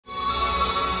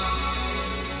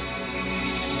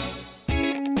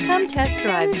Come test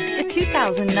drive the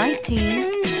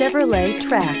 2019 Chevrolet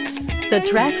Trax. The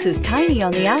Trax is tiny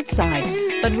on the outside,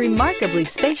 but remarkably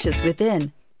spacious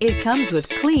within. It comes with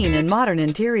clean and modern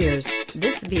interiors.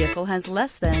 This vehicle has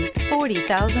less than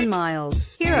 40,000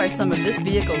 miles. Here are some of this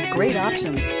vehicle's great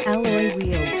options: alloy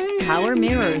wheels, power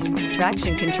mirrors,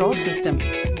 traction control system,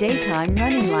 daytime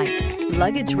running lights,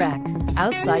 luggage rack,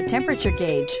 outside temperature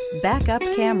gauge, backup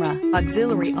camera,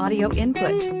 auxiliary audio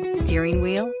input, steering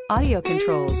wheel audio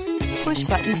controls, push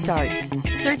button start.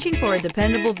 Searching for a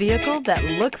dependable vehicle that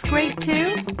looks great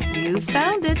too? You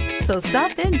found it, so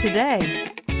stop in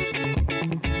today.